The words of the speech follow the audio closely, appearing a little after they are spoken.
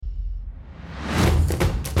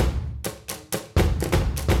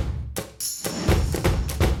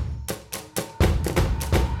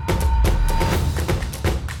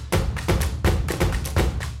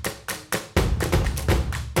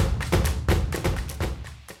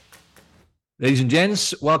Ladies and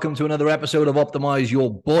gents, welcome to another episode of Optimize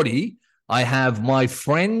Your Body. I have my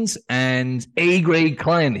friend and A-grade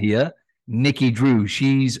client here, Nikki Drew.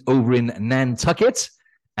 She's over in Nantucket,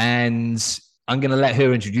 and I'm going to let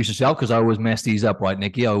her introduce herself because I always mess these up, right,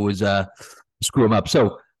 Nikki? I always screw them up.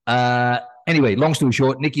 Anyway, long story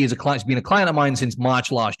short, Nikki is a client. She's been a client of mine since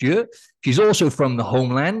March last year. She's also from the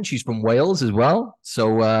homeland. She's from Wales as well.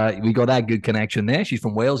 So we got that good connection there. She's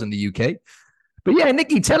from Wales in the UK. But yeah,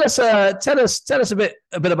 Nikki, tell us a bit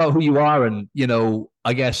about who you are and,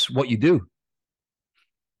 I guess what you do.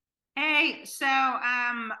 Hey,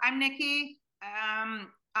 I'm Nikki.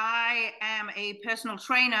 I am a personal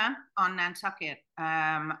trainer on Nantucket.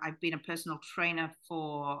 I've been a personal trainer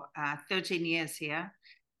for 13 years here.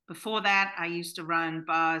 Before that, I used to run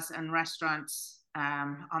bars and restaurants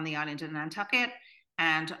on the island of Nantucket,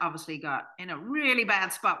 and obviously got in a really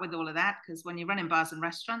bad spot with all of that, because when you're running bars and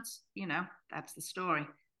restaurants, that's the story.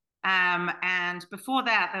 And before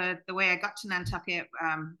that, the way I got to Nantucket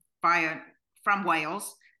from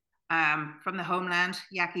Wales, from the homeland,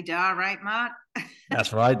 Yaki Da, right, Mart?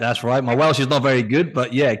 That's right. My Welsh is not very good,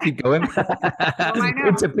 but yeah, keep going. Well, I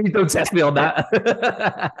know. Please don't test me on that.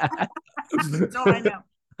 That's all I know.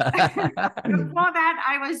 Before that,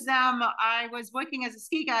 I was working as a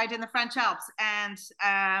ski guide in the French Alps, and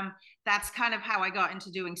that's kind of how I got into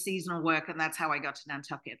doing seasonal work, and that's how I got to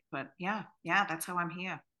Nantucket. But yeah, that's how I'm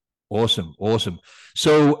here. Awesome.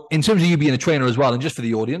 So in terms of you being a trainer as well, and just for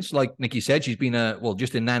the audience, like Nikki said, she's been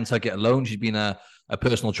just in Nantucket alone, she's been a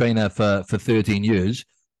personal trainer for 13 years.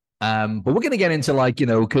 But we're going to get into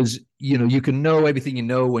because, you can know everything you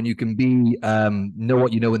know, and you can be, know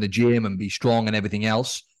what you know in the gym and be strong and everything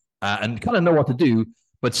else, and kind of know what to do,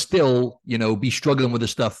 but still, be struggling with the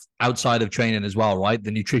stuff outside of training as well, right?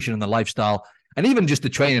 The nutrition and the lifestyle, and even just the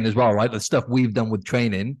training as well, right? The stuff we've done with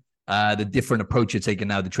training, the different approach you're taking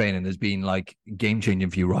now to training has been like game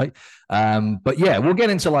changing for you, right? But yeah, we'll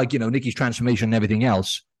get into Nikki's transformation and everything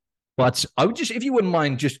else. But I would just, if you wouldn't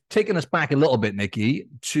mind, just taking us back a little bit, Nikki,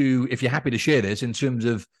 to, if you're happy to share this, in terms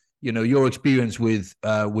of your experience with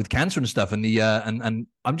cancer and stuff, and and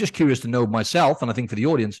I'm just curious to know myself, and I think for the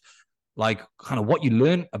audience, like kind of what you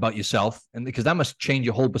learn about yourself, and because that must change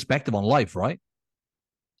your whole perspective on life, right?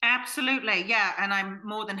 Absolutely, yeah, and I'm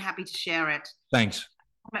more than happy to share it. Thanks.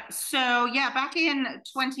 So yeah, back in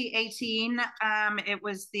 2018, it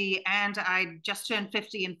was and I just turned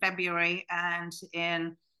 50 in February, and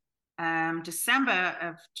in December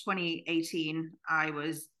of 2018, I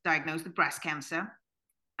was diagnosed with breast cancer.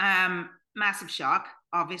 Massive shock,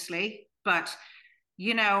 obviously, but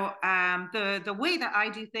the way that I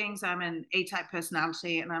do things, I'm an A-type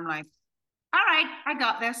personality, and I'm like, all right, I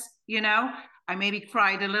got this. I maybe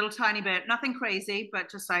cried a little tiny bit, nothing crazy, but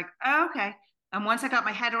just like, oh, okay. And once I got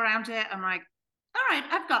my head around it, I'm like, all right,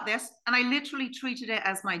 I've got this. And I literally treated it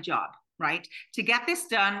as my job, right? To get this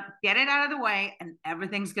done, get it out of the way, and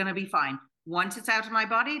everything's going to be fine. Once it's out of my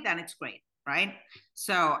body, then it's great, right?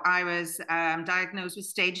 So I was diagnosed with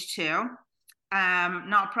stage 2.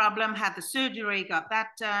 Not a problem, had the surgery, got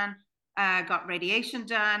that done, got radiation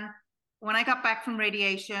done. When I got back from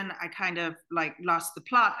radiation, I kind of lost the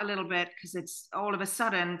plot a little bit, because it's all of a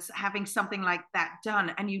sudden having something like that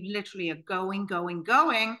done, and you literally are going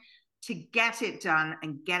to get it done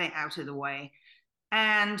and get it out of the way.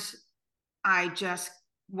 And I just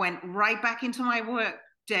went right back into my work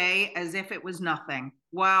day as if it was nothing.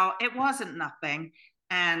 Well, it wasn't nothing.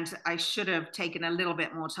 And I should have taken a little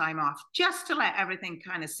bit more time off just to let everything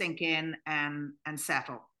kind of sink in and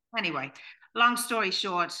settle. Anyway, long story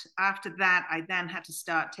short, after that, I then had to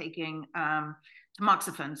start taking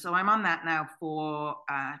tamoxifen. So I'm on that now for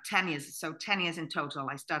 10 years. So 10 years in total.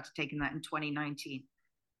 I started taking that in 2019.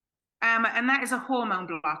 And that is a hormone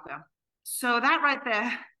blocker. So that right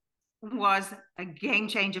there was a game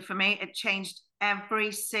changer for me. It changed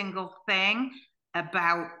every single thing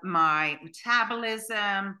about my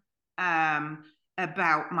metabolism,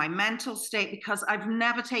 about my mental state, because I've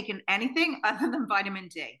never taken anything other than vitamin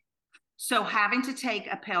D. So having to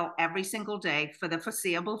take a pill every single day for the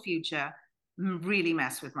foreseeable future really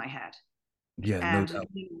messed with my head. Yeah, and no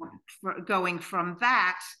doubt. Going from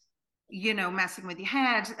that, messing with your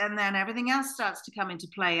head, and then everything else starts to come into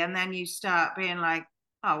play, and then you start being like,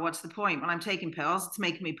 oh, what's the point? When I'm taking pills, it's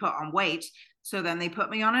making me put on weight. So then they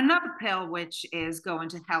put me on another pill, which is going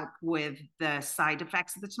to help with the side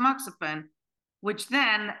effects of the tamoxifen, which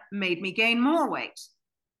then made me gain more weight.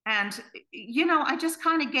 And, I just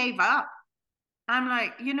kind of gave up. I'm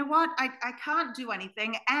like, you know what? I can't do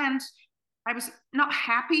anything. And I was not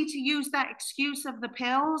happy to use that excuse of the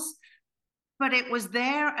pills, but it was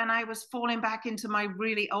there, and I was falling back into my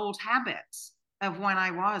really old habits. of when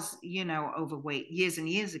I was, overweight years and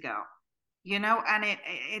years ago, and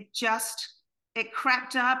it just, it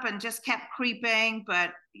crept up and just kept creeping,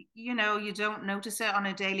 but you don't notice it on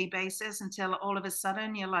a daily basis until all of a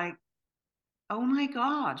sudden you're like, oh my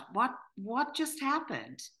God, what just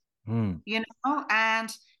happened? Mm. And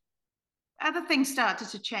other things started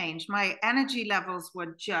to change. My energy levels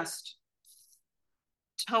were just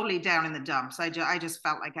totally down in the dumps. I just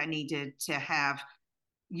felt like I needed to have,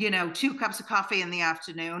 2 cups of coffee in the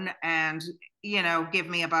afternoon and, give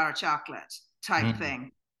me a bar of chocolate type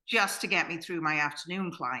thing, just to get me through my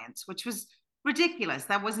afternoon clients, which was ridiculous.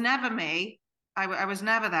 That was never me. I was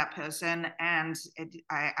never that person. And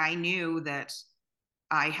I knew that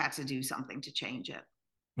I had to do something to change it.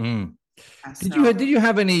 Mm. So, Did you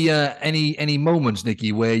have any moments,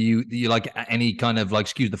 Nikki, where you like any kind of like,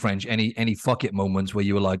 excuse the French, any fuck it moments where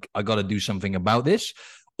you were like, I got to do something about this,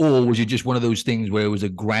 or was it just one of those things where it was a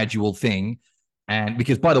gradual thing? And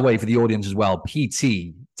because, by the way, for the audience as well,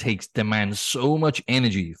 PT demands so much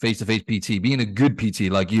energy, face to face PT. Being a good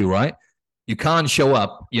PT like you, right? You can't show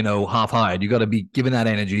up, half-hearted. You got to be giving that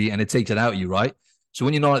energy, and it takes it out of you, right? So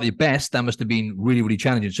when you're not at your best, that must have been really, really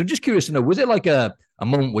challenging. So just curious to know, was it like a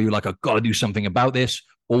moment where you're like, I've got to do something about this?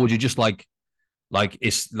 Or would you just like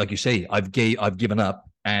it's like you say, I've given up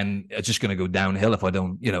and it's just going to go downhill if I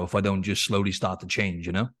don't, if I don't just slowly start to change,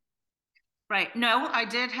 Right. No, I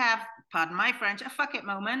did have, pardon my French, a fuck it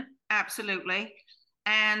moment. Absolutely.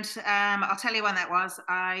 And I'll tell you when that was.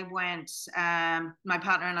 I went, my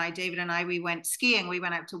partner and I, David and I, we went skiing. We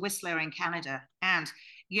went out to Whistler in Canada. And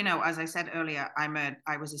as I said earlier,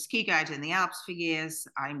 I was a ski guide in the Alps for years.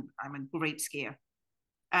 I'm a great skier.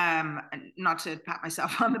 Not to pat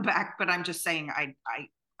myself on the back, but I'm just saying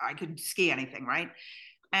I could ski anything, right?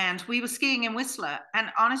 And we were skiing in Whistler, and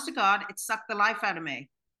honest to God, it sucked the life out of me.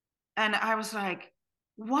 And I was like,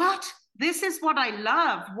 what? This is what I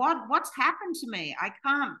love. What's happened to me?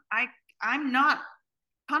 I'm not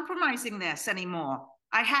compromising this anymore.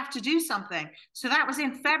 I have to do something. So that was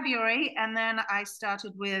in February, and then I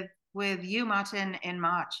started with you, Martin, in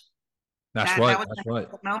March. That's That right. was That's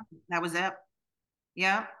right. moment. That was it.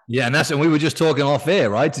 Yeah. Yeah, and we were just talking off air,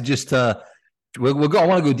 right? To just I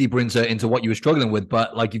want to go deeper into what you were struggling with,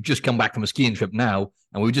 but like you've just come back from a skiing trip now,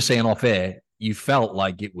 and we were just saying off air, you felt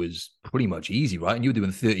like it was pretty much easy, right? And you were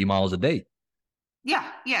doing 30 miles a day. Yeah.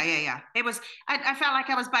 It was. I felt like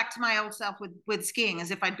I was back to my old self with skiing,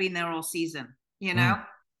 as if I'd been there all season. And it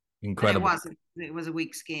Incredible. wasn't. It was a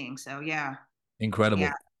week skiing. So yeah. Incredible.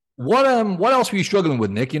 Yeah. What else were you struggling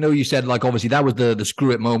with, Nick? You said like obviously that was the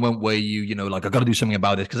screw it moment where like I got to do something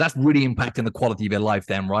about this because that's really impacting the quality of your life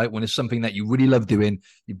then, right? When it's something that you really love doing,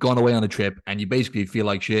 you've gone away on a trip and you basically feel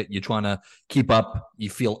like shit, you're trying to keep up, you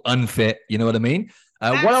feel unfit, you know what I mean?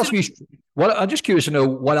 What else were you I'm just curious to know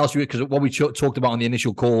what else because what we talked about on the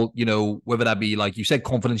initial call, whether that be like you said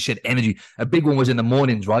confidence, shit, energy. A big one was in the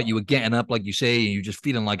mornings, right? You were getting up like you say and you're just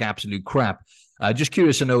feeling like absolute crap. Just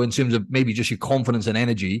curious to know in terms of maybe just your confidence and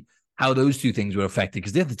energy, how those two things were affected,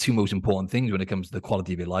 because they're the two most important things when it comes to the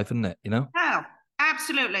quality of your life, isn't it? Oh,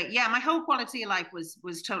 absolutely. Yeah, my whole quality of life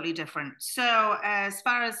was totally different. So as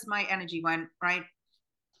far as my energy went, right,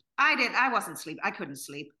 I wasn't sleep. I couldn't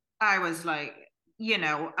sleep. I was like,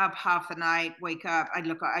 up half the night, wake up,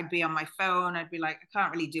 I'd be on my phone. I'd be like, I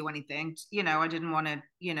can't really do anything. I didn't want to,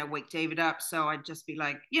 wake David up. So I'd just be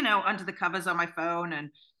like, under the covers on my phone. And,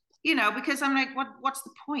 because I'm like, what's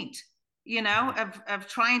the point, of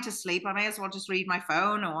trying to sleep? I may as well just read my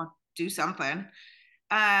phone or do something.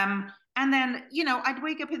 And then, I'd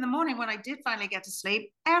wake up in the morning when I did finally get to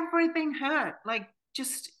sleep, everything hurt, like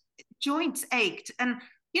just joints ached. And,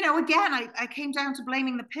 again, I came down to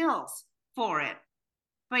blaming the pills for it.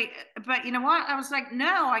 But you know what? I was like,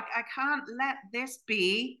 no, I can't let this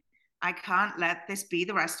be. I can't let this be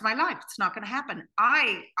the rest of my life. It's not going to happen.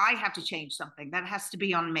 I have to change something. That has to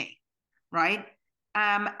be on me, right?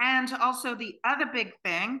 And also the other big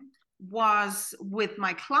thing was with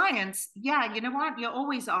my clients. Yeah, you know what? You're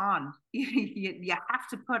always on. You have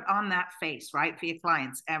to put on that face, right, for your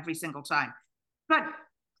clients every single time. But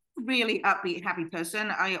really upbeat, happy person,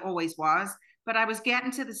 I always was. But I was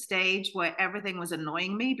getting to the stage where everything was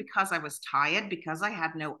annoying me because I was tired, because I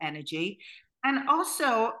had no energy. And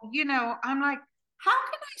also, I'm like, how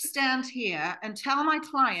can I stand here and tell my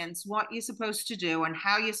clients what you're supposed to do and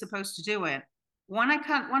how you're supposed to do it when I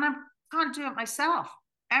can't do it myself?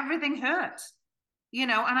 Everything hurts,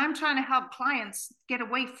 and I'm trying to help clients get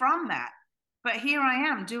away from that. But here I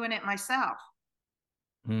am doing it myself.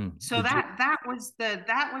 So that was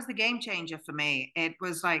the game changer for me. It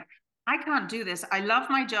was like, I can't do this. I love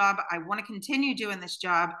my job. I want to continue doing this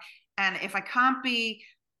job. And if I can't be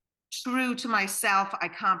true to myself, I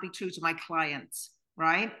can't be true to my clients,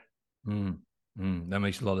 right? That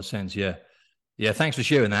makes a lot of sense. Yeah. Yeah. Thanks for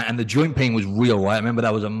sharing that. And the joint pain was real, right? I remember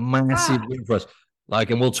that was a massive win for us. Like,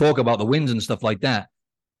 and we'll talk about the wins and stuff like that.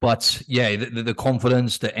 But yeah, the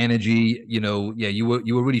confidence, the energy, yeah, you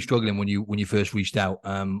were really struggling when you first reached out.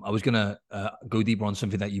 I was gonna go deeper on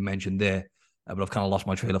something that you mentioned there, but I've kind of lost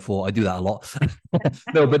my trail of thought. I do that a lot.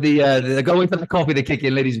 No, but the go wait for the coffee to kick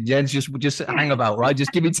in, ladies and gents. Just hang about, right?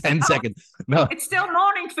 Just give me 10 seconds. No, it's still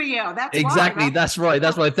morning for you. That's exactly. why. Right? That's right.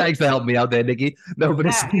 That's right. Thanks for helping me out there, Nikki. No, but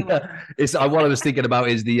it's what I was thinking about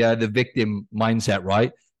is the victim mindset,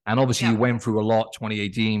 right? And obviously, you went through a lot.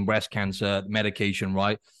 2018, breast cancer, medication,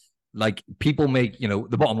 right? Like people make,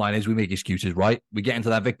 the bottom line is we make excuses, right? We get into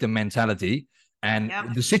that victim mentality, and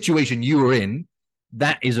the situation you were in,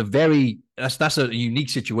 that's a unique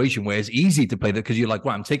situation where it's easy to play that because you're like,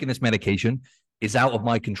 right, I'm taking this medication, it's out of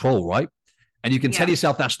my control, right? And you can tell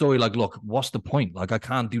yourself that story like, look, what's the point? Like, I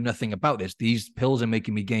can't do nothing about this. These pills are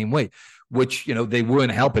making me gain weight, which, they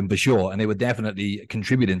weren't helping for sure. And they were definitely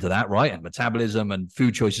contributing to that, right? And metabolism and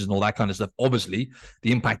food choices and all that kind of stuff. Obviously,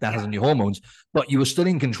 the impact that has on your hormones, but you were still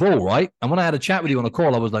in control, right? And when I had a chat with you on a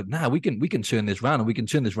call, I was like, nah, we can turn this around, and we can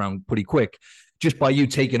turn this around pretty quick just by you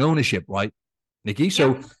taking ownership, right, Nikki?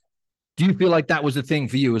 So do you feel like that was the thing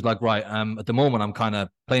for you? It was like, right, at the moment, I'm kind of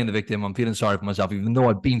playing the victim. I'm feeling sorry for myself, even though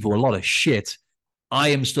I've been through a lot of shit. I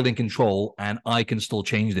am still in control, and I can still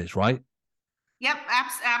change this, right? Yep,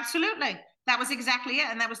 absolutely. That was exactly it,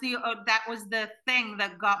 and that was the thing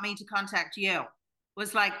that got me to contact you.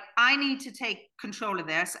 Was like, I need to take control of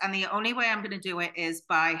this, and the only way I'm going to do it is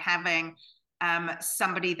by having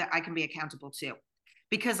somebody that I can be accountable to,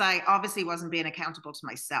 because I obviously wasn't being accountable to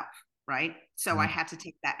myself. Right. So I had to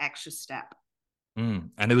take that extra step.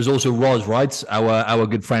 And there was also Roz, right? Our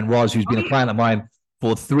good friend Roz, who's been a client of mine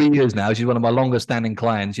for 3 years now. She's one of my longest standing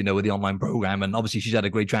clients, with the online program. And obviously she's had a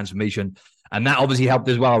great transformation. And that obviously helped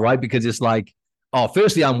as well, right? Because it's like, oh,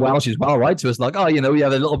 firstly, I'm Welsh as well, right? So it's like, oh, we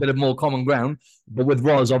have a little bit of more common ground. But with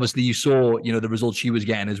Roz, obviously you saw, the results she was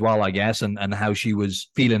getting as well, I guess, and how she was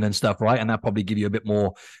feeling and stuff, right? And that probably give you a bit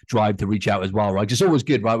more drive to reach out as well, right? It's always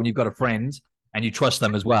good, right? When you've got a friend and you trust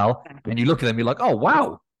them as well, and you look at them, you're like, oh,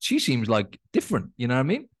 wow, she seems like different. You know what I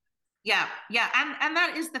mean? Yeah. And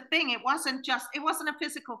that is the thing. It wasn't a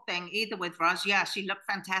physical thing either with Roz. Yeah, she looked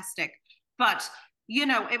fantastic. But,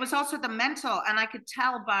 it was also the mental. And I could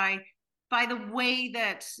tell by the way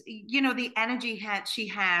that, the energy she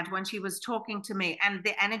had when she was talking to me, and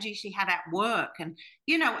the energy she had at work, and,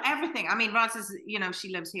 everything. I mean, Roz is,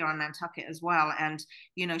 she lives here on Nantucket as well. And,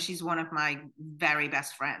 she's one of my very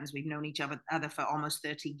best friends. We've known each other for almost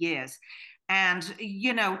 30 years. And,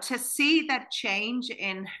 to see that change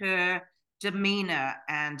in her demeanor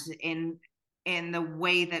and in the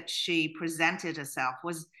way that she presented herself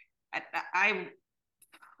was,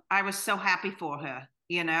 I was so happy for her,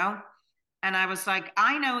 and I was like,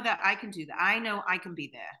 I know that I can do that. I know I can be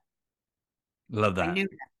there. Love that. I knew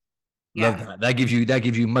that. Love that. That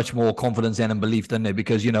gives you much more confidence and belief, doesn't it?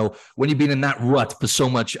 Because when you've been in that rut for so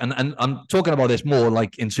much, and I'm talking about this more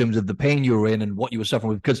like in terms of the pain you were in and what you were suffering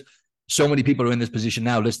with, because so many people are in this position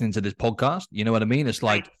now listening to this podcast. You know what I mean? It's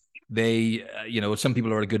like they, some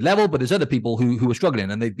people are at a good level, but there's other people who are struggling,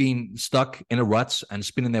 and they've been stuck in a rut and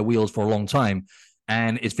spinning their wheels for a long time.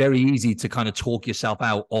 And it's very easy to kind of talk yourself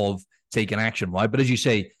out of taking action, right? But as you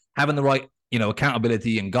say, having the right,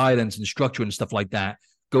 accountability and guidance and structure and stuff like that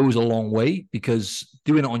goes a long way, because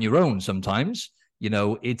doing it on your own sometimes,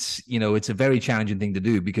 it's a very challenging thing to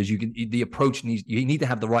do, because you need to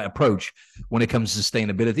have the right approach when it comes to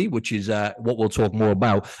sustainability, which is what we'll talk more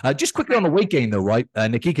about. Just quickly on the weight gain though, right,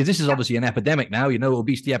 Nikki, because this is obviously an epidemic now,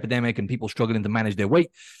 obesity epidemic, and people struggling to manage their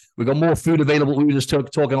weight. We've got more food available. We were just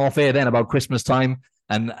talking off air then about Christmas time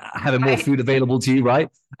and having more food available to you, right?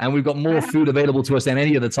 And we've got more food available to us than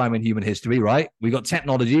any other time in human history, right? We've got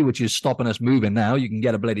technology, which is stopping us moving now. You can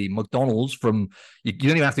get a bloody McDonald's you don't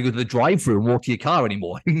even have to go to the drive-thru and walk to your car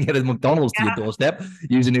anymore. You can get a McDonald's to your doorstep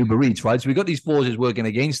using Uber Eats, right? So we've got these forces working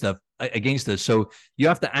against us. So you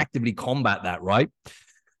have to actively combat that, right?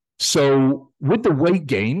 So with the weight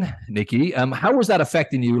gain, Nikki, how was that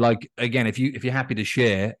affecting you? Like, again, if you're happy to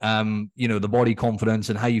share, the body confidence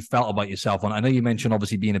and how you felt about yourself. And I know you mentioned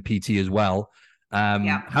obviously being a PT as well.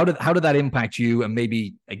 How did that impact you? And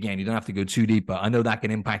maybe, again, you don't have to go too deep, but I know that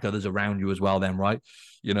can impact others around you as well then, right?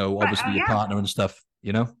 Obviously your partner and stuff,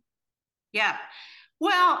 Yeah.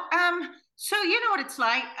 Well, so you know what it's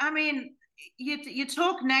like. I mean, you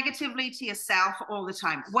talk negatively to yourself all the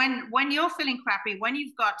time when you're feeling crappy, when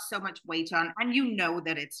you've got so much weight on, and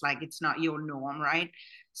that it's not your norm, right?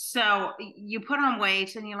 So you put on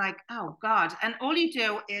weight and you're like, oh God. And all you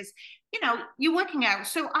do is, you're working out.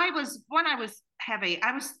 So when I was heavy,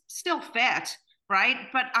 I was still fit, right?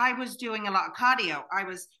 But I was doing a lot of cardio. I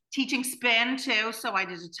was teaching spin too. So I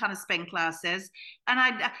did a ton of spin classes. And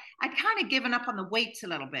I'd kind of given up on the weights a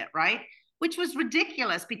little bit, right? Which was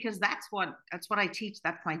ridiculous because that's what I teach.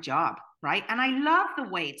 That's my job, right? And I love the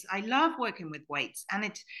weights. I love working with weights.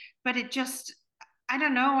 But it just, I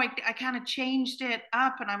don't know. I kind of changed it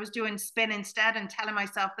up and I was doing spin instead and telling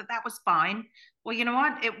myself that was fine. Well, you know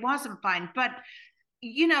what? It wasn't fine. But,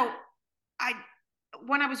 I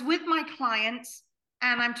when I was with my clients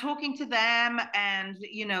and I'm talking to them and,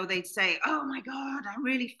 they'd say, oh my God, I'm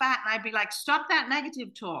really fat. And I'd be like, stop that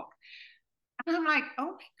negative talk. And I'm like,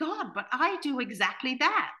 oh my God, but I do exactly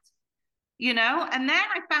that. And then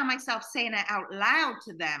I found myself saying it out loud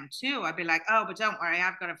to them too. I'd be like, oh, but don't worry,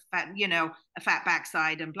 I've got a fat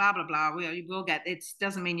backside and blah blah blah. We'll get it.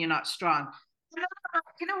 Doesn't mean you're not strong.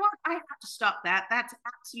 You know what? I have to stop that. That's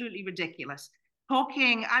absolutely ridiculous.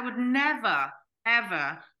 I would never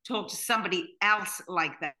ever talk to somebody else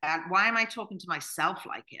like that. Why am I talking to myself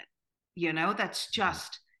like it? That's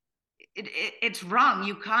just it's wrong.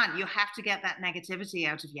 You can't. You have to get that negativity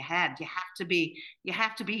out of your head. You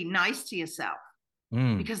have to be nice to yourself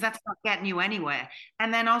because that's not getting you anywhere.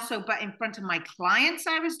 And then also, but in front of my clients,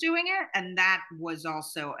 I was doing it, and that was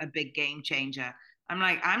also a big game changer. I'm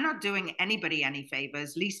like, I'm not doing anybody any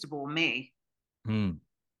favors, least of all me.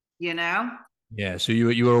 Yeah. So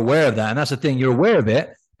you were aware of that, and that's the thing. You're aware of it,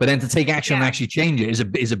 but then to take action and actually change it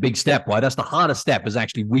is a big step. Right. That's the hardest step. Is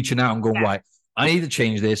actually reaching out and going right. I need to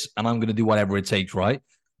change this and I'm going to do whatever it takes, right?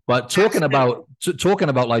 But talking about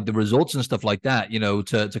like the results and stuff like that,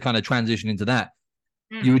 to kind of transition into that,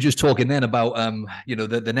 you were just talking then about,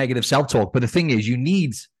 the negative self-talk. But the thing is, you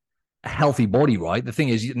need a healthy body, right? The thing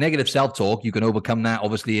is, negative self-talk, you can overcome that.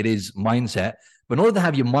 Obviously, it is mindset. But in order to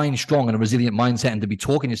have your mind strong and a resilient mindset and to be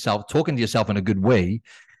talking to yourself in a good way,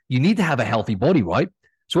 you need to have a healthy body, right?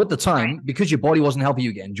 So at the time, because your body wasn't healthy,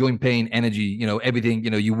 you getting joint pain, energy, everything,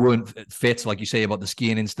 you weren't fit, like you say about the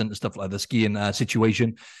skiing incident and stuff like the skiing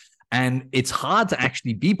situation. And it's hard to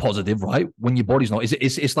actually be positive, right? When your body's not,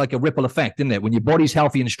 it's like a ripple effect, isn't it? When your body's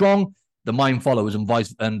healthy and strong, the mind follows and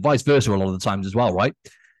vice versa a lot of the times as well, right?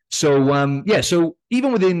 So, so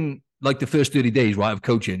even within like the first 30 days, right, of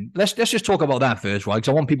coaching, let's just talk about that first, right? Because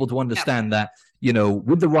I want people to understand that,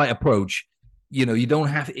 with the right approach, you don't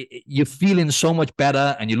have, you're feeling so much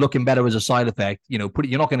better and you're looking better as a side effect, you're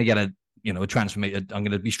not going to get a transformation. I'm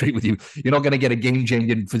going to be straight with you. You're not going to get a game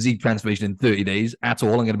changing physique transformation in 30 days at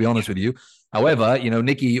all. I'm going to be honest with you. However,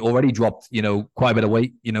 Nikki already dropped, quite a bit of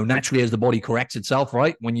weight, naturally as the body corrects itself,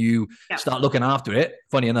 right? When you start looking after it,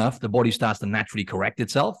 funny enough, the body starts to naturally correct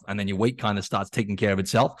itself and then your weight kind of starts taking care of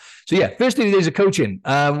itself. So first 30 days of coaching,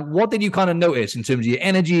 what did you kind of notice in terms of your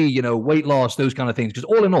energy, weight loss, those kind of things? Because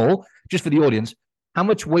all in all, just for the audience, how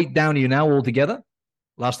much weight down are you now altogether?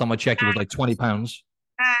 Last time I checked, it was like 20 pounds.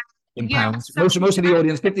 In pounds. So most of the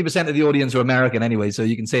audience, 50% of the audience are American anyway, so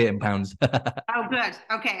you can say it in pounds. Oh, good.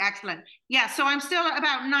 Okay, excellent. Yeah, so I'm still at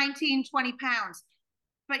about 19, 20 pounds.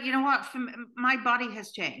 But you know what? My body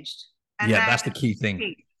has changed. And that's the key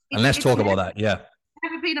thing. And let's talk about that. Yeah.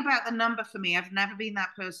 It's never been about the number for me. I've never been that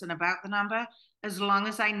person about the number. As long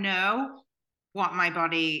as I know what my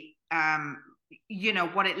body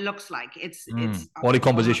what it looks like. It's body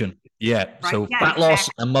composition. Yeah. Right? So fat loss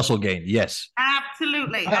and muscle gain. Yes.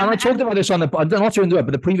 Absolutely. And I talked about this on I'm not sure to do it,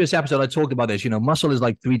 but the previous episode I talked about this. Muscle is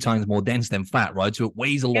like 3 times more dense than fat, right? So it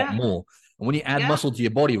weighs a lot more. And when you add muscle to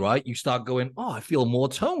your body, right, you start going, oh, I feel more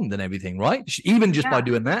toned and everything, right? Even just by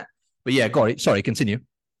doing that. But got it. Sorry, continue.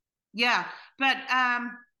 Yeah. But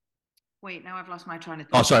wait, now I've lost my train of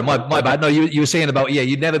thought. Oh, sorry, my bad. No, you were saying about,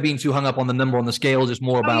 you'd never been too hung up on the number on the scales. It's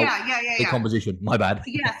more about the composition. My bad.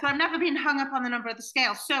 Yeah, so I've never been hung up on the number of the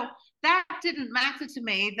scale. So that didn't matter to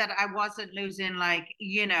me that I wasn't losing 5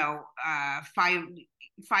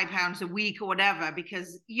 pounds a week or whatever,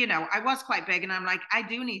 because, I was quite big and I'm like, I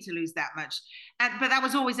do need to lose that much. But that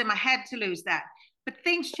was always in my head to lose that. But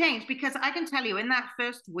things changed because I can tell you in that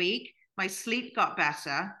first week, my sleep got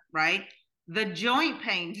better, right? The joint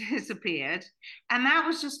pain disappeared. And that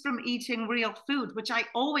was just from eating real food, which I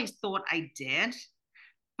always thought I did.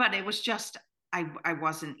 But it was just, I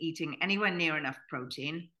wasn't eating anywhere near enough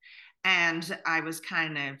protein. And I was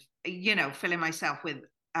kind of, filling myself with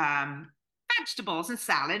vegetables and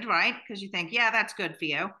salad, right? Because you think, that's good for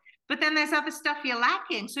you. But then there's other stuff you're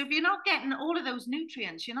lacking. So if you're not getting all of those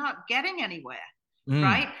nutrients, you're not getting anywhere,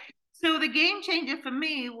 right? So the game changer for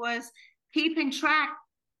me was keeping track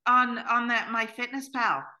on that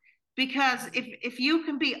MyFitnessPal. because if you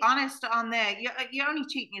can be honest on there, you're only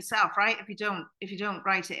cheating yourself, right? If you don't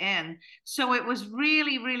write it in. So it was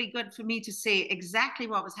really, really good for me to see exactly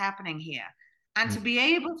what was happening here, and to be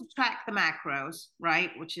able to track the macros,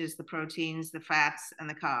 right, which is the proteins, the fats, and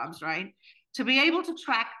the carbs, right? To be able to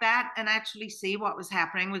track that and actually see what was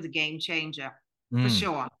happening was a game changer, for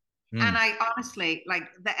sure. And I honestly, like,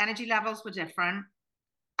 the energy levels were different.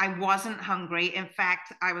 I wasn't hungry. In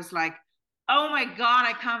fact, I was like, oh my God,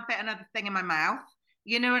 I can't fit another thing in my mouth.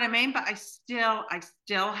 You know what I mean? But I still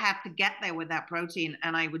had to get there with that protein,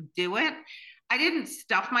 and I would do it. I didn't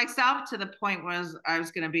stuff myself to the point where I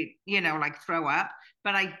was going to be, like throw up,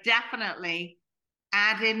 but I definitely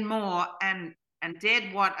added more and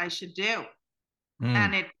did what I should do.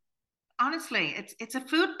 And it, honestly, it's a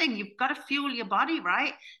food thing. You've got to fuel your body,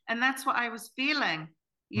 right? And that's what I was feeling.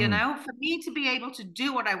 For me to be able to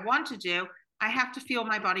do what I want to do, I have to fuel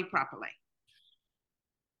my body properly.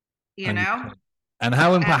 You know? And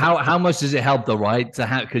how much does it help though, right? To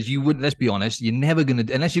have, because you wouldn't, let's be honest, you're never going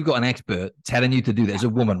to, unless you've got an expert telling you to do that as a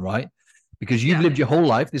woman, right? Because you've lived your whole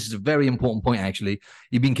life. This is a very important point, actually.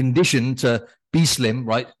 You've been conditioned to be slim,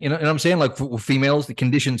 right? You know what I'm saying? Like for females, the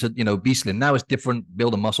condition to, be slim. Now it's different,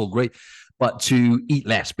 build a muscle, great. But to eat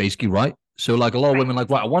less, basically, right? So like a lot of women like,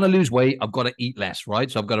 right, I want to lose weight. I've got to eat less, right?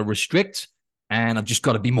 So I've got to restrict, and I've just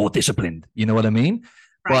got to be more disciplined. You know what I mean?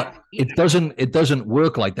 Right. But it doesn't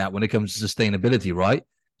work like that when it comes to sustainability, right?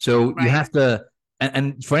 So you have to,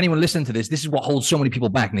 and for anyone listening to this is what holds so many people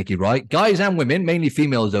back, Nikki, right? Guys and women, mainly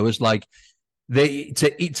females though, is like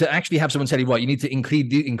to actually have someone tell you, right, you need to include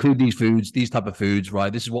these foods, these type of foods,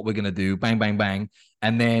 right? This is what we're going to do, bang, bang, bang.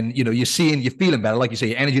 And then, you're feeling better. Like you say,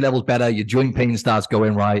 your energy level's better, your joint pain starts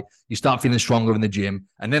going right. You start feeling stronger in the gym.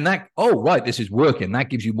 And then this is working. That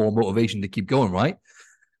gives you more motivation to keep going, right?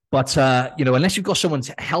 But, unless you've got someone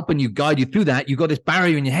helping you, guide you through that, you've got this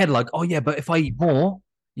barrier in your head like, oh, yeah, but if I eat more,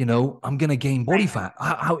 I'm going to gain body fat.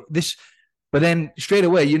 But then straight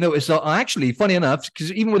away, it's actually, funny enough,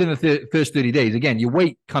 because even within the first 30 days, again, your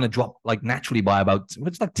weight kind of dropped like naturally by about,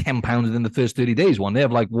 it's like 10 pounds within the first 30 days. One, they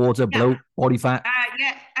have like water, bloat, body fat.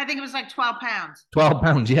 I think it was like 12 pounds. 12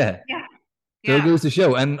 pounds, yeah. Yeah. So it goes to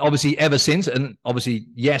show. And obviously ever since, and obviously,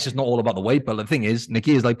 yes, it's not all about the weight, but the thing is,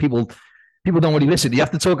 Nikki, is like people don't really listen. You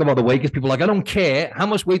have to talk about the weight because people are like, I don't care. How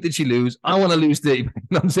much weight did she lose? I want to lose 30. You know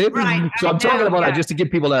what I'm saying? Right. So I'm talking about that just to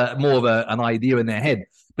give people more of an idea in their head.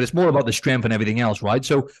 But it's more about the strength and everything else, right?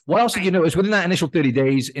 So what else did you notice within that initial 30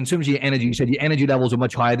 days in terms of your energy? You said your energy levels are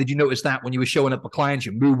much higher. Did you notice that when you were showing up for clients,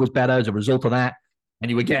 your mood was better as a result of that? And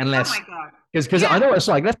you were getting less? Oh, my God. Because I know it's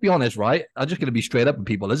like, let's be honest, right? I'm just going to be straight up with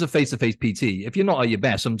people. As a face-to-face PT, if you're not at your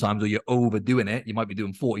best sometimes or you're overdoing it, you might be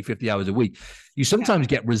doing 40, 50 hours a week. You sometimes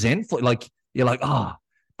get resentful. Like, you're like,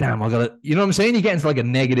 damn, I got to, you know what I'm saying? You get into like a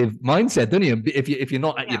negative mindset, don't you? If you're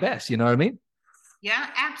not at your best, you know what I mean? Yeah,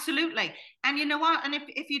 absolutely. And you know what? And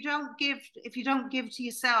if you don't give to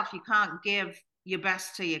yourself, you can't give your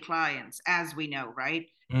best to your clients, as we know, right?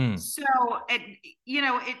 So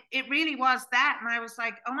it really was that. And I was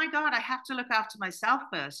like, oh my God, I have to look after myself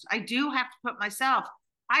first. I do have to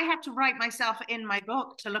I have to write myself in my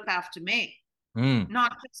book to look after me,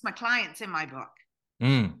 not just my clients in my book.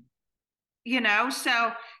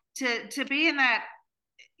 So to be in that,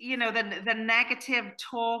 the negative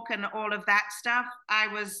talk and all of that stuff, I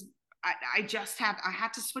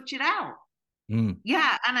had to switch it out.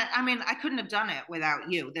 Yeah. And I couldn't have done it without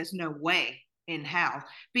you. There's no way in hell,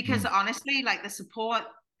 because honestly, like the support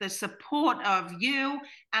of you,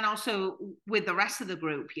 and also with the rest of the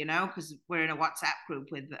group, because we're in a WhatsApp group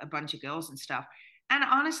with a bunch of girls and stuff. And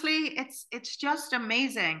honestly, it's just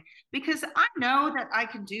amazing, because I know that I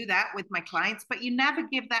can do that with my clients, but you never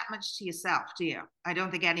give that much to yourself, do you? I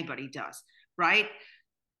don't think anybody does, right?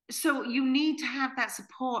 So you need to have that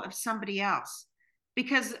support of somebody else,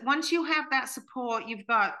 because once you have that support, you've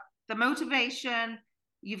got the motivation,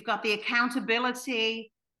 you've got the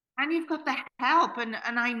accountability, and you've got the help. And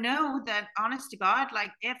I know that, honest to God,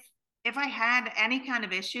 like if I had any kind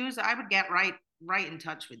of issues, I would get right in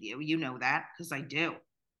touch with you. You know that, because I do.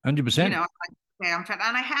 100%. I'm trying,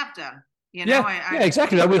 and I have done. Yeah,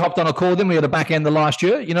 exactly. Like we hopped on a call, then we had a back end of last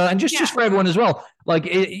year, and just for everyone as well. Like,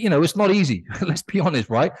 it's not easy. Let's be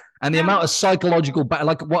honest, right? And the amount of psychological,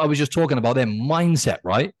 like what I was just talking about, their mindset,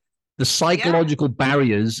 right? The psychological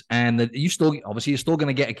barriers, and that you're still going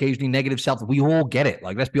to get occasionally negative self. We all get it.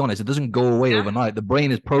 Like, let's be honest, it doesn't go away overnight. The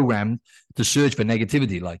brain is programmed to search for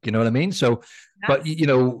negativity. Like, you know what I mean? So, but you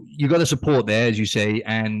got the support there, as you say,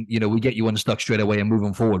 and we get you unstuck straight away and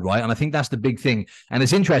moving forward, right? And I think that's the big thing. And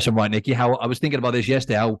it's interesting, right, Nikki, how I was thinking about this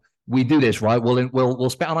yesterday, how we do this, right? We'll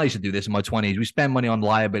spend, and I used to do this in my 20s. We spend money on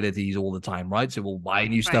liabilities all the time, right? So we'll buy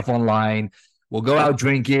new stuff online. We'll go out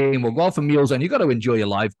drinking. We'll go out for meals, and you got to enjoy your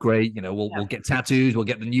life. Great. You know, we'll get tattoos. We'll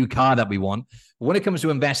get the new car that we want. But when it comes to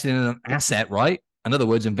investing in an asset, right? In other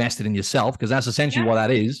words, invested in yourself, because that's essentially what that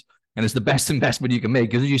is. And it's the best investment you can make.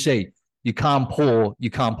 Because as you say, you can't pour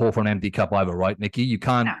from an empty cup either, right, Nikki? You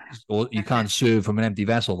can't serve from an empty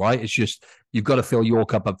vessel, right? It's just, you've got to fill your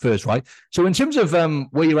cup up first, right? So in terms of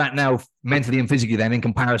where you're at now, mentally and physically, then in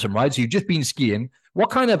comparison, right? So you've just been skiing.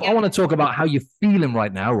 What kind of? I want to talk about how you're feeling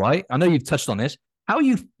right now, right? I know you've touched on this. How are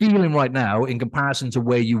you feeling right now in comparison to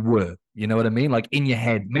where you were? You know what I mean? Like in your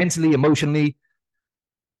head, mentally, emotionally.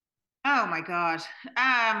 Oh my God.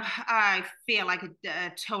 I feel like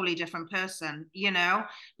a totally different person, you know,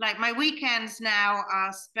 like my weekends now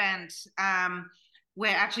are spent, we're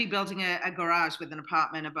actually building a garage with an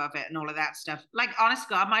apartment above it and all of that stuff. Like, honest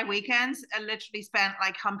God, my weekends are literally spent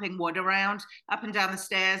like humping wood around up and down the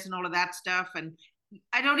stairs and all of that stuff. And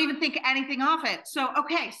I don't even think anything of it. So,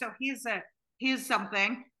 okay. So here's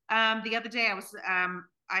something. The other day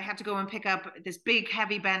I had to go and pick up this big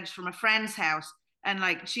heavy bench from a friend's house. And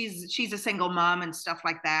like she's a single mom and stuff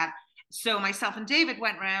like that. So myself and David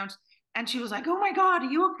went around, and she was like, "Oh my God,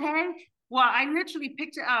 are you okay?" Well, I literally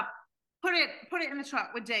picked it up, put it in the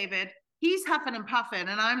truck with David. He's huffing and puffing,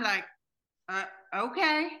 and I'm like,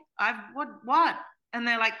 "Okay, what?" And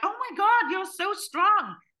they're like, "Oh my God, you're so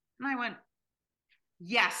strong." And I went,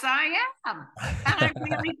 "Yes, I am." And I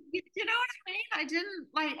really, you know what I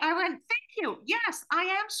mean? I went, "Thank you. Yes, I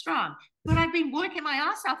am strong, but I've been working my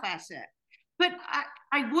ass off at it." But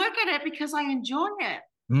I work at it because I enjoy it.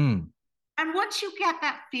 And once you get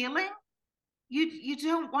that feeling, you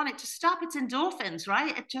don't want it to stop. It's endorphins,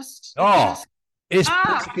 right? It's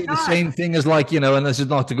basically the same thing as, like, you know, and this is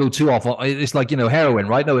not to go too off. It's like, you know, heroin,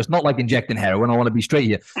 right? No, it's not like injecting heroin. I want to be straight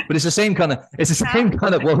here, but it's the same kind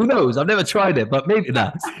of. Well, who knows? I've never tried it, but maybe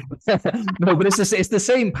that. No, but it's the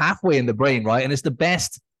same pathway in the brain, right? And it's the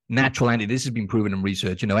best natural This has been proven in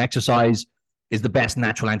research. You know, exercise is the best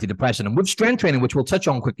natural antidepressant. And with strength training, which we'll touch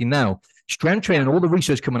on quickly now, strength training, all the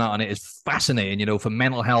research coming out on it is fascinating, you know, for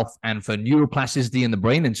mental health and for neuroplasticity in the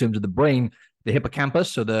brain. In terms of the brain, the hippocampus,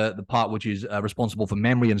 so the part which is responsible for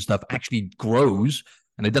memory and stuff, actually grows.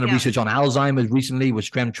 And they've done a research on Alzheimer's recently, where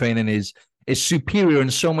strength training is superior in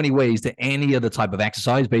so many ways to any other type of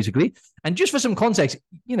exercise, basically. And just for some context,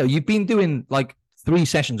 you know, you've been doing like 3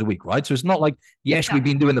 sessions a week, right? So it's not like, we've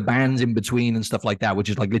been doing the bands in between and stuff like that, which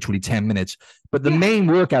is like literally 10 minutes. But the main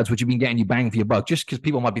workouts, which have been getting you bang for your buck, just because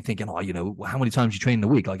people might be thinking, oh, you know, how many times you train in a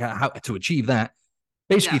week? Like, how to achieve that?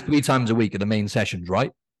 Basically 3 times a week are the main sessions,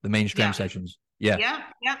 right? The main strength sessions. Yeah,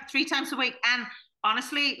 3 times a week. And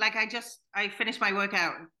honestly, like I finished my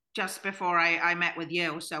workout just before I met with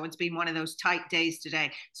you. So it's been one of those tight days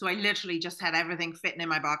today. So I literally just had everything fitting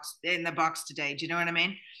in the box today. Do you know what I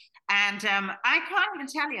mean? And I can't even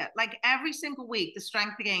tell you, like every single week, the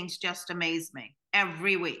strength gains just amaze me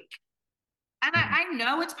every week. And I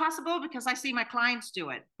know it's possible because I see my clients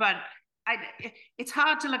do it, but it's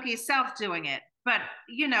hard to look at yourself doing it. But,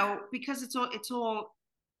 you know, because it's all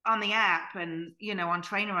on the app and, you know, on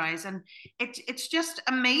Trainerize, and it's just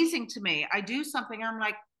amazing to me. I do something, I'm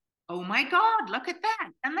like, oh my God, look at that.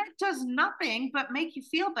 And that does nothing but make you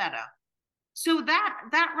feel better. So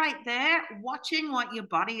that right there, watching what your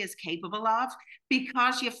body is capable of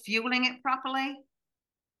because you're fueling it properly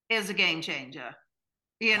is a game changer.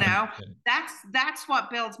 You know, that's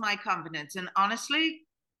what builds my confidence. And honestly,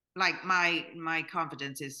 like my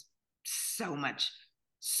confidence is so much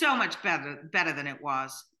better than it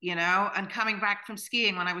was, you know. And coming back from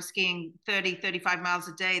skiing, when I was skiing 35 miles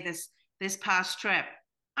a day this past trip,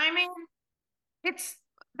 I mean,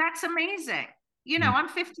 that's amazing. You know, I'm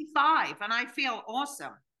 55 and I feel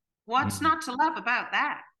awesome. What's not to love about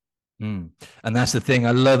that? And that's the thing.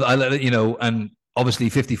 I love, you know, and obviously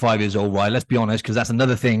 55 years old, right? Let's be honest, because that's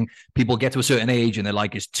another thing. People get to a certain age and they're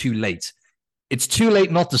like, it's too late. It's too late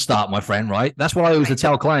not to start, my friend, right? That's what I always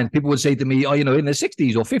tell clients. People would say to me, oh, you know, in their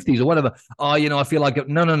 60s or 50s or whatever. Oh, you know, I feel like,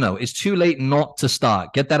 no. It's too late not to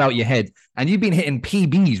start. Get that out of your head. And you've been hitting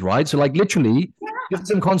PBs, right? So like literally, just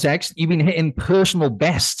in context, you've been hitting personal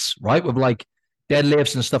bests, right? With like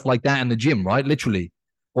deadlifts and stuff like that in the gym, right? Literally,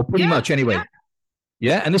 or pretty much anyway.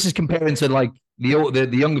 Yeah. And this is comparing to like the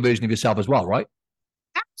younger version of yourself as well, right?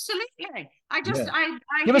 Absolutely. I give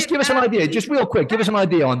us an idea, just real quick. Give us an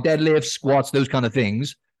idea on deadlifts, squats, those kind of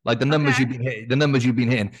things, like the numbers you've been hitting. The numbers you've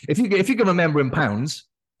been hitting. If you can remember in pounds,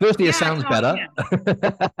 firstly, it sounds better.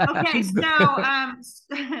 Okay,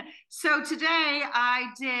 so today I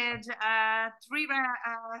did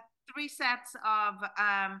three sets of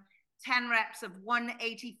 10 reps of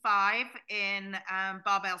 185 in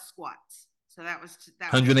barbell squats. So that was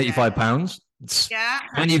 185 pounds. Yeah.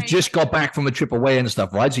 And you've just got back from a trip away and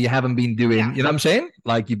stuff, right? So you haven't been doing, you know what I'm saying?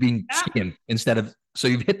 Like you've been skiing instead of, so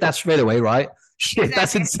you've hit that straight away, right? Shit, exactly.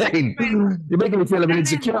 That's insane. You're making me feel a bit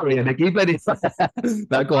insecure here, Nikki. But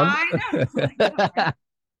now go on. I know.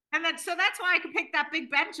 And then, so that's why I could pick that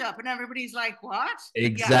big bench up and everybody's like, what?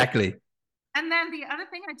 Exactly. Yeah. And then the other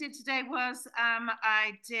thing I did today was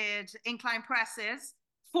I did incline presses,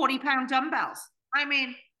 40-pound dumbbells. I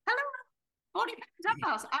mean, hello, 40-pound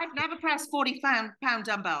dumbbells. I've never pressed 40-pound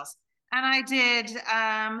dumbbells. And I did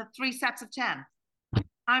 3 sets of 10.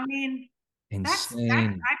 I mean, insane. I've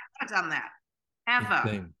never done that,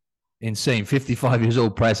 ever. Insane. 55 years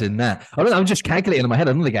old pressing that. I don't know, I'm just calculating in my head.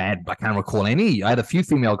 I don't think I can't recall any. I had a few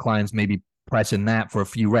female clients maybe pressing that for a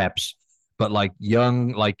few reps. But like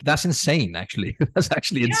young, like that's insane, actually. That's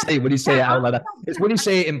actually insane when you say it out like that. It's when you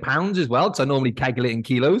say it in pounds as well, because I normally calculate in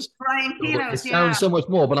kilos. Right, in kilos, it sounds so much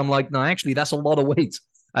more, but I'm like, no, actually, that's a lot of weight.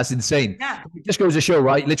 That's insane. Yeah. It just goes to show,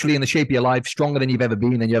 right? Literally in the shape of your life, stronger than you've ever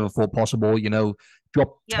been, than you ever thought possible. You know,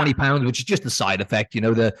 drop 20 pounds, which is just a side effect. You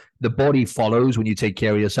know, the body follows when you take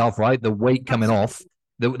care of yourself, right? The weight coming off.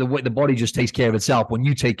 The body just takes care of itself when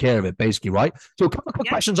you take care of it, basically, right? So a couple of quick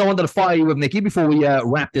questions I wanted to fire you with, Nikki, before we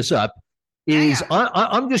wrap this up.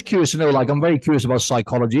 I'm just curious to know, like, I'm very curious about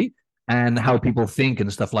psychology and how people think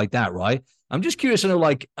and stuff like that, right? I'm just curious to know,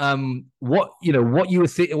 like, what you were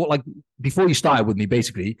thinking, like, before you started with me,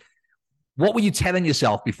 basically, what were you telling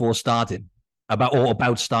yourself before starting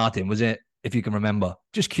about starting? Was it, if you can remember?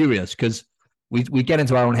 Just curious, because we get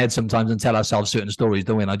into our own heads sometimes and tell ourselves certain stories,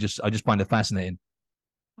 don't we? And I just find it fascinating.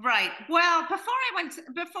 Right. Well,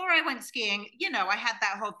 before I went skiing, you know, I had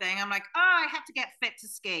that whole thing. I'm like, oh, I have to get fit to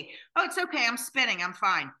ski. Oh, it's okay. I'm spinning. I'm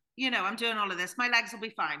fine. You know, I'm doing all of this. My legs will be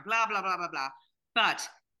fine. Blah, blah, blah, blah, blah. But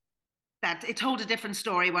it told a different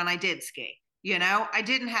story when I did ski. You know, I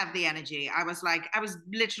didn't have the energy. I was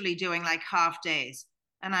literally doing like half days.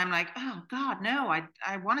 And I'm like, oh God, no,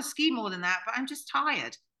 I want to ski more than that, but I'm just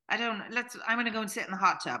tired. I'm going to go and sit in the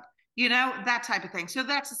hot tub, you know, that type of thing. So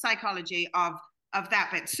that's the psychology of that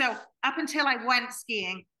bit. So up until I went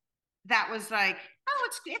skiing, that was like, oh,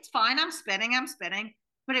 it's fine. I'm spinning.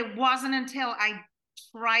 But it wasn't until I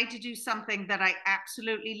tried to do something that I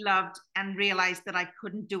absolutely loved and realized that I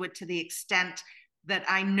couldn't do it to the extent that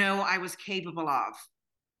I know I was capable of.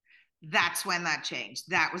 That's when that changed.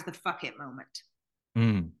 That was the fuck it moment.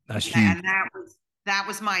 That's huge. And that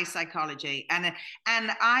was my psychology. And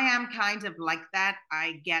I am kind of like that.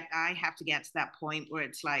 I have to get to that point where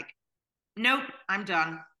it's like, nope, I'm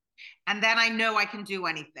done. And then I know I can do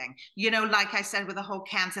anything. You know, like I said, with the whole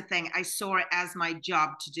cancer thing, I saw it as my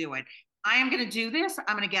job to do it. I am going to do this.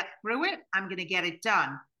 I'm going to get through it. I'm going to get it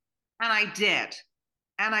done. And I did.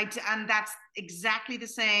 And that's exactly the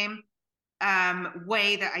same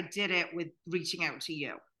way that I did it with reaching out to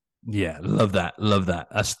you. Yeah, love that.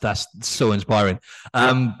 That's so inspiring.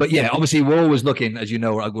 But yeah, obviously we're always looking, as you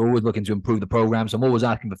know, we're always looking to improve the programs. I'm always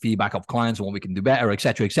asking for feedback of clients on what we can do better, et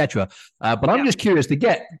cetera, et cetera. But I'm just curious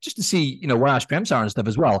to see, you know, what our strengths are and stuff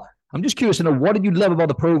as well. I'm just curious to know, what did you love about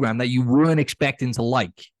the program that you weren't expecting to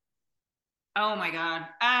like? Oh my God.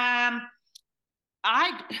 I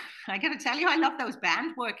got to tell you, I love those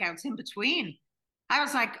band workouts in between. I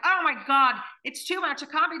was like, oh my God, it's too much. I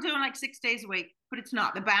can't be doing like 6 days a week, but it's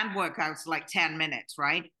not. The band workouts are like 10 minutes,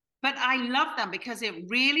 right? But I love them because it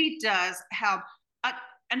really does help.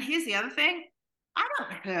 And here's the other thing. I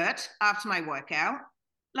don't hurt after my workout.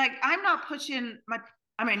 Like, I'm not pushing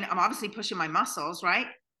I'm obviously pushing my muscles, right?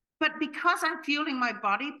 But because I'm fueling my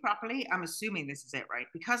body properly, I'm assuming this is it, right?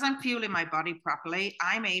 Because I'm fueling my body properly,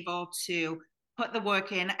 I'm able to put the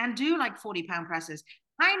work in and do like 40-pound presses.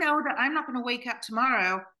 I know that I'm not going to wake up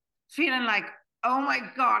tomorrow feeling like, oh my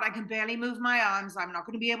God, I can barely move my arms. I'm not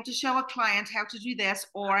going to be able to show a client how to do this,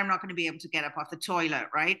 or I'm not going to be able to get up off the toilet,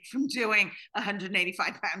 right? From doing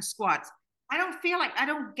 185-pound squats.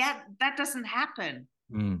 That doesn't happen.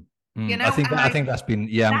 You know, I think that's been,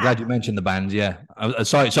 I'm glad you mentioned the bands. Yeah.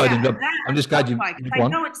 Sorry to interrupt. I'm just glad I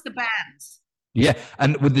know it's the bands. Yeah.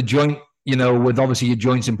 And with the joint, you know, with obviously your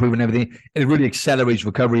joints improving and everything, it really accelerates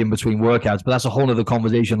recovery in between workouts. But that's a whole other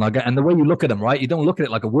conversation. Like, and the way you look at them, right? You don't look at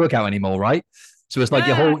it like a workout anymore, right? So it's like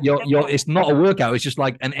it's not a workout. It's just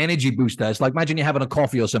like an energy booster. It's like, imagine you're having a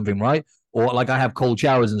coffee or something, right? Or like I have cold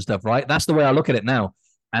showers and stuff, right? That's the way I look at it now.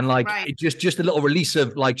 And like, it's just a little release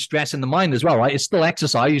of like stress in the mind as well, right? It's still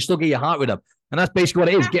exercise. You still get your heart rate up. And that's basically what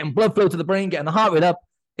it is. Getting blood flow to the brain, getting the heart rate up,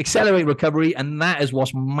 accelerate recovery. And that is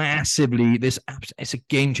what's massively, it's a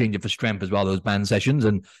game changer for strength as well, those band sessions.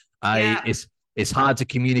 And it's hard to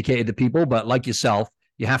communicate it to people, but like yourself,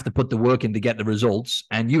 You have to put the work in to get the results.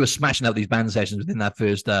 And you were smashing out these band sessions within that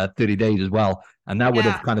first 30 days as well. And that would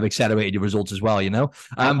have kind of accelerated your results as well, you know?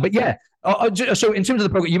 But yeah, so in terms of the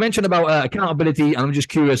program, you mentioned about accountability, and I'm just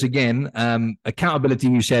curious again, accountability,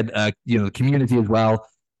 you said, you know, the community as well,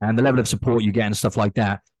 and the level of support you get and stuff like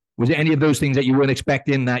that. Was there any of those things that you weren't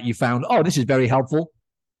expecting that you found, oh, this is very helpful?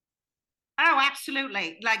 Oh,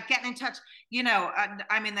 absolutely. Like getting in touch, you know,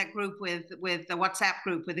 I'm in that group with the WhatsApp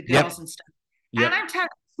group with the girls and stuff. And I'm telling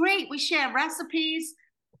you, great. We share recipes,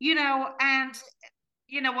 you know, and,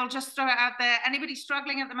 you know, we'll just throw it out there. Anybody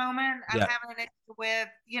struggling at the moment and having an issue with,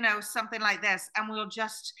 you know, something like this, and we'll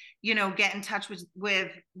just, you know, get in touch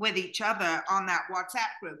with each other on that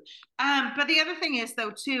WhatsApp group. But the other thing is,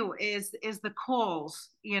 though, too, is the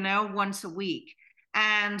calls, you know, once a week.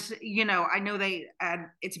 And, you know, I know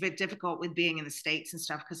it's a bit difficult with being in the States and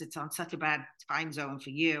stuff because it's on such a bad time zone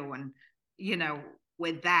for you and, you know,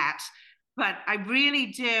 with that. But I really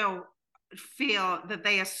do feel that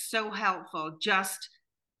they are so helpful, just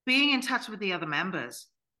being in touch with the other members,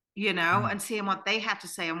 you know, and seeing what they have to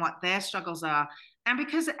say and what their struggles are. And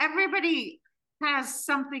because everybody has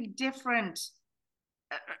something different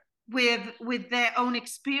with their own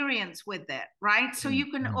experience with it, right? So you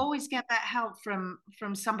can always get that help from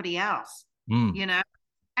somebody else, you know.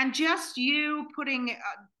 And just you putting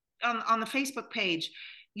on the Facebook page,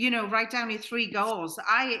 you know, write down your 3 goals.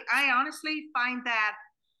 I honestly find that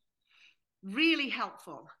really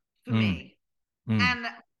helpful for me. And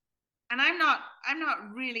I'm not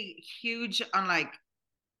really huge on like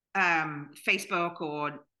Facebook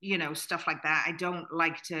or, you know, stuff like that. I don't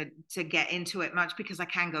like to get into it much because I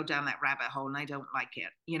can go down that rabbit hole and I don't like it.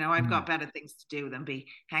 You know, I've got better things to do than be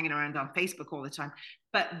hanging around on Facebook all the time.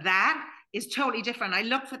 But that is totally different. I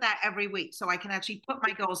look for that every week so I can actually put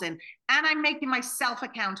my goals in, and I'm making myself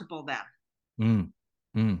accountable then.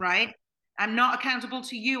 Right? I'm not accountable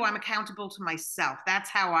to you. I'm accountable to myself. That's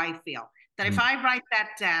how I feel. That if I write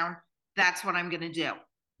that down, that's what I'm going to do.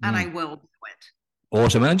 And I will do it.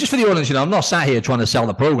 Awesome. And just for the audience, you know, I'm not sat here trying to sell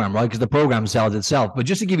the program, right? Because the program sells itself. But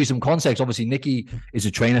just to give you some context, obviously, Nikki is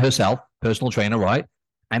a trainer herself, personal trainer, right?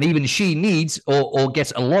 And even she needs or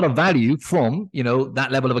gets a lot of value from, you know,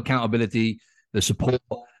 that level of accountability, the support,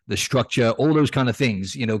 the structure, all those kind of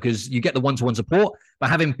things, you know, because you get the one-to-one support, but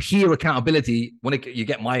having peer accountability, you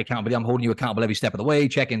get my accountability, I'm holding you accountable every step of the way,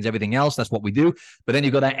 check-ins, everything else. That's what we do. But then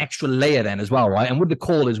you've got that extra layer then as well, right? And with the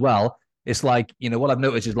call as well, it's like, you know, what I've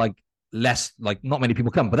noticed is like, not many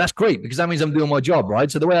people come, but that's great because that means I'm doing my job,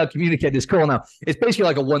 right? So the way I communicate this call now, it's basically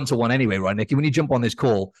like a one-to-one anyway, right, Nikki? When you jump on this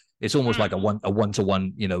call, it's almost like a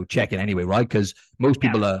one-to-one, you know, check-in anyway, right? Because most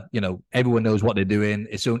people are, you know, everyone knows what they're doing.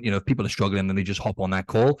 It's, you know, if people are struggling, then they just hop on that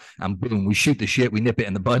call and boom, we shoot the shit, we nip it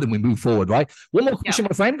in the bud and we move forward, right? One more question,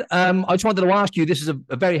 my friend. I just wanted to ask you, this is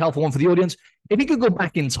a very helpful one for the audience. If you could go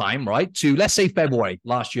back in time, right, to let's say February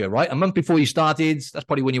last year, right? A month before you started, that's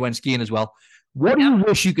probably when you went skiing as well. What do you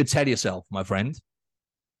wish you could tell yourself, my friend?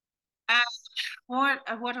 What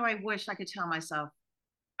do I wish I could tell myself?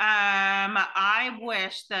 I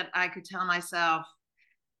wish that I could tell myself,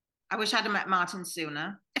 I wish I'd have met Martin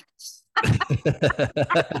sooner. No,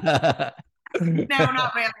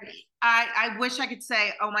 not really. I wish I could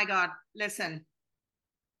say, oh my God, listen,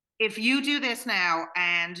 if you do this now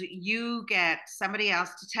and you get somebody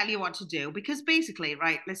else to tell you what to do, because basically,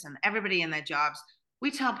 right, listen, everybody in their jobs, we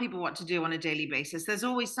tell people what to do on a daily basis. There's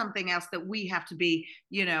always something else that we have to be,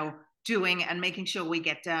 you know, doing and making sure we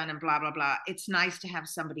get done and blah, blah, blah. It's nice to have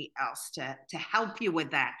somebody else to help you with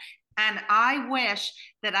that. And I wish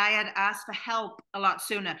that I had asked for help a lot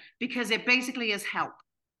sooner because it basically is help.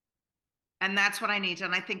 And that's what I need.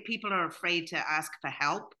 And I think people are afraid to ask for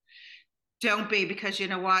help. Don't be, because you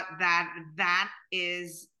know what? That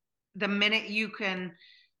is the minute you can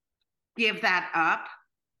give that up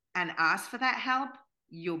and ask for that help,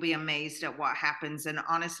 you'll be amazed at what happens. And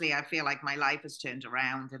honestly, I feel like my life has turned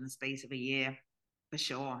around in the space of a year, for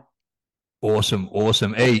sure. Awesome.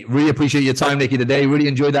 Hey, really appreciate your time, Nikki, today. Really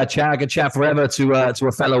enjoyed that chat. I could chat forever to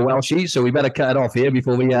a fellow Welshie, so we better cut it off here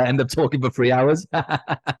before we end up talking for 3 hours. All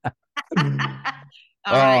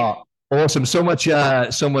right. Awesome. So much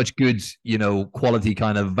good, you know, quality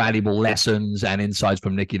kind of valuable lessons and insights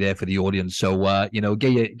from Nikki there for the audience. So, you know,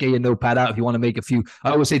 get your notepad out if you want to make a few. I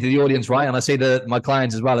always say to the audience, right? And I say to my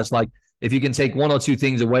clients as well, it's like, if you can take 1 or 2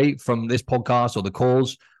 things away from this podcast or the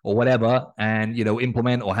calls or whatever, and, you know,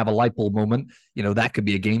 implement or have a light bulb moment, you know, that could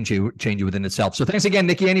be a game changer within itself. So thanks again,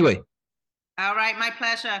 Nikki, anyway. All right. My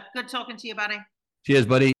pleasure. Good talking to you, buddy. Cheers,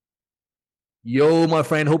 buddy. Yo, my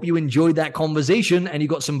friend, hope you enjoyed that conversation and you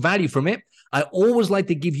got some value from it. I always like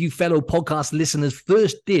to give you fellow podcast listeners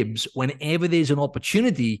first dibs whenever there's an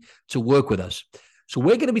opportunity to work with us. So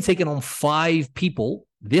we're going to be taking on 5 people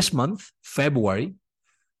this month, February,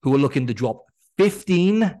 who are looking to drop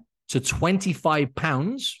 15 to 25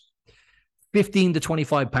 pounds, 15 to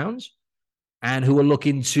 25 pounds, and who are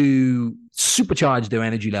looking to supercharge their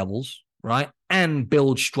energy levels, right? And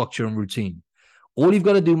build structure and routine. All you've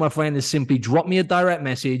got to do, my friend, is simply drop me a direct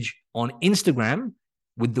message on Instagram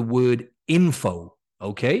with the word info,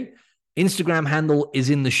 okay? Instagram handle is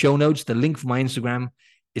in the show notes. The link for my Instagram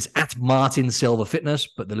is at Martin Silver Fitness,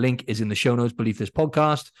 but the link is in the show notes beneath this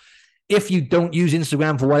podcast. If you don't use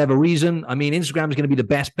Instagram for whatever reason, I mean, Instagram is going to be the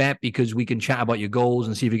best bet because we can chat about your goals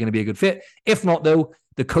and see if you're going to be a good fit. If not, though,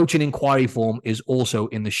 the coaching inquiry form is also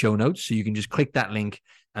in the show notes. So you can just click that link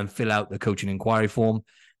and fill out the coaching inquiry form.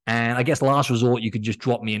 And I guess last resort, you could just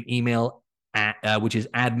drop me an email, which is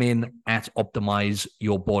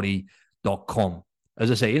admin@optimizeyourbody.com. As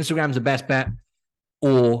I say, Instagram's the best bet,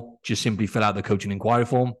 or just simply fill out the coaching inquiry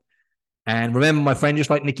form. And remember, my friend, just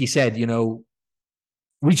like Nikki said, you know,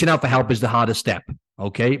 reaching out for help is the hardest step,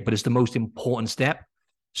 okay? But it's the most important step.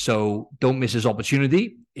 So don't miss this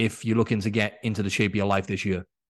opportunity if you're looking to get into the shape of your life this year.